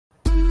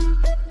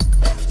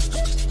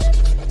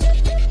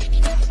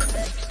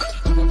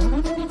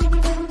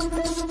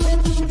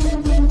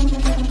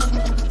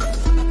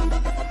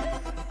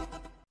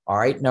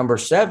right. Number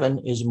 7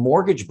 is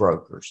mortgage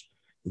brokers.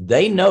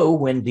 They know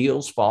when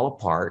deals fall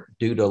apart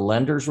due to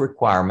lenders'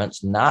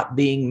 requirements not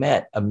being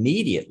met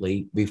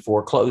immediately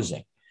before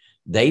closing.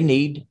 They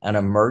need an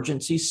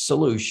emergency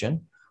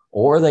solution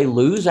or they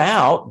lose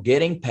out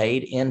getting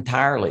paid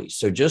entirely.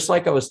 So just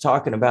like I was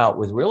talking about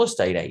with real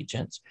estate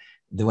agents,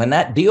 when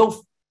that deal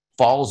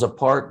falls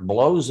apart,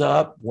 blows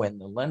up, when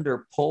the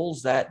lender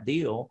pulls that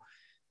deal,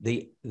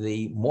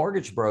 the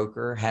mortgage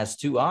broker has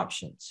 2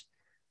 options.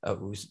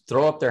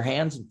 Throw up their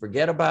hands and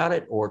forget about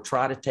it, or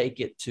try to take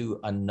it to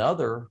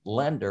another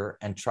lender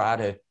and try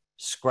to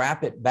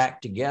scrap it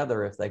back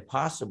together if they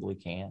possibly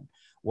can.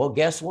 Well,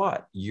 guess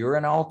what? You're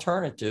an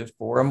alternative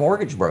for a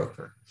mortgage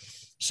broker.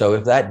 So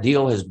if that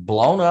deal has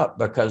blown up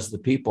because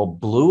the people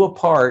blew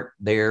apart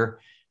their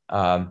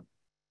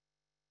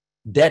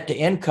debt to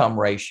income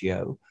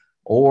ratio,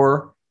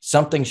 or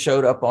something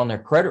showed up on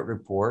their credit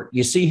report,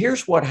 you see,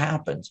 here's what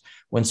happens.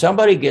 When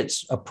somebody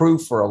gets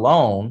approved for a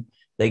loan,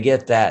 they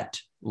get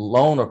that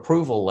loan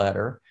approval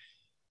letter.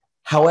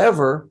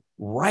 However,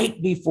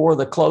 right before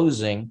the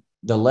closing,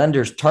 the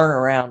lenders turn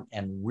around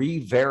and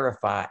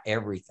re-verify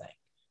everything.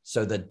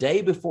 So the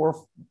day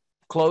before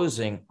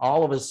closing,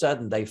 all of a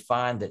sudden they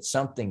find that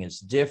something is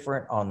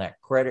different on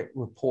that credit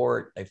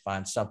report. They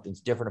find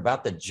something's different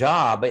about the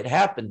job. It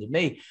happened to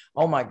me.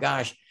 Oh my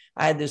gosh.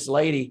 I had this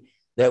lady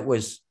that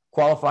was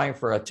qualifying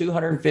for a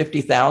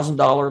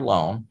 $250,000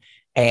 loan.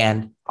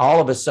 And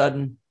all of a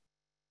sudden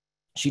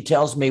she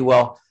tells me,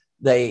 well,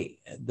 the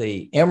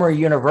Emory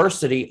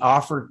University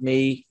offered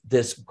me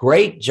this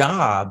great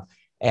job.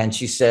 And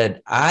she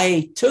said,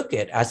 I took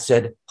it. I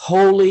said,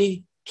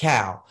 holy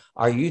cow.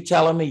 Are you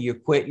telling me you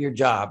quit your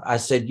job? I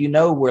said,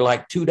 we're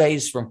like 2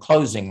 days from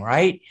closing,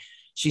 right?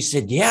 She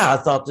said, yeah, I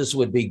thought this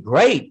would be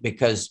great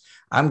because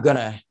I'm going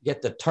to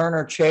get the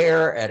Turner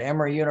Chair at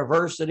Emory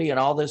University and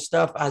all this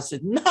stuff. I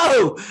said,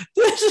 no,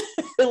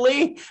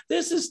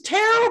 this is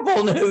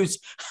terrible news.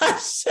 I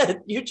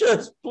said, you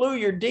just blew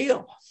your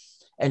deal.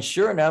 And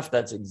sure enough,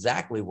 that's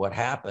exactly what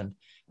happened.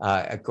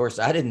 Of course,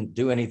 I didn't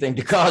do anything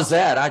to cause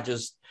that. I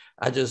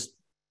just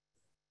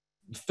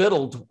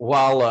fiddled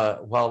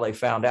while they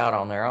found out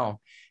on their own.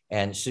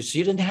 And so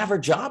she didn't have her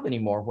job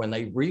anymore. When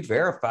they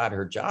re-verified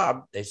her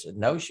job, they said,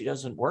 no, she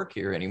doesn't work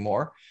here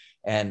anymore.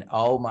 And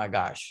oh my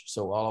gosh.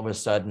 So all of a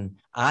sudden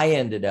I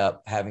ended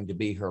up having to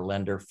be her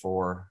lender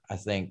for, I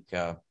think,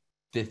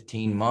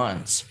 15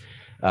 months.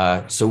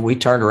 So we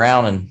turned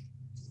around and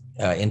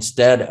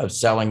instead of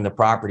selling the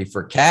property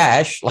for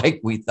cash,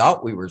 like we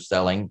thought we were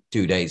selling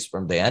 2 days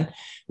from then,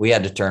 we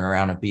had to turn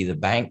around and be the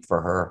bank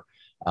for her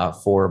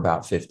for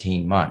about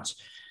 15 months.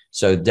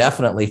 So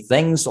definitely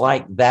things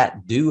like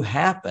that do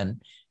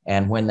happen.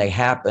 And when they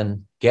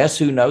happen, guess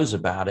who knows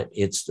about it?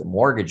 It's the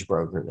mortgage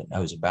broker that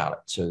knows about it.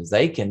 So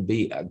they can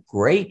be a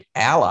great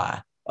ally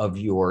of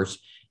yours.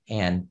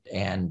 And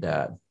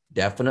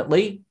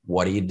definitely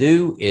what do you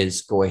do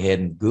is go ahead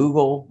and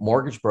Google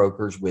mortgage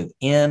brokers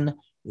within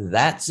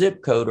that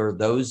zip code or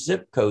those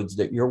zip codes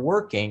that you're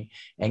working,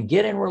 and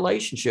get in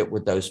relationship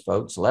with those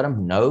folks. Let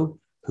them know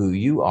who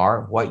you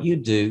are, what you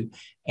do,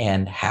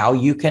 and how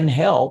you can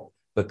help,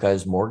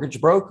 because mortgage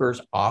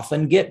brokers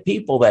often get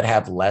people that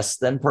have less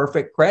than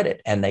perfect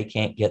credit and they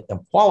can't get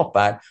them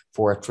qualified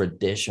for a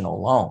traditional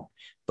loan,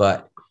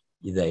 but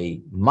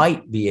they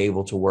might be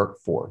able to work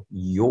for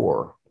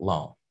your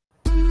loan.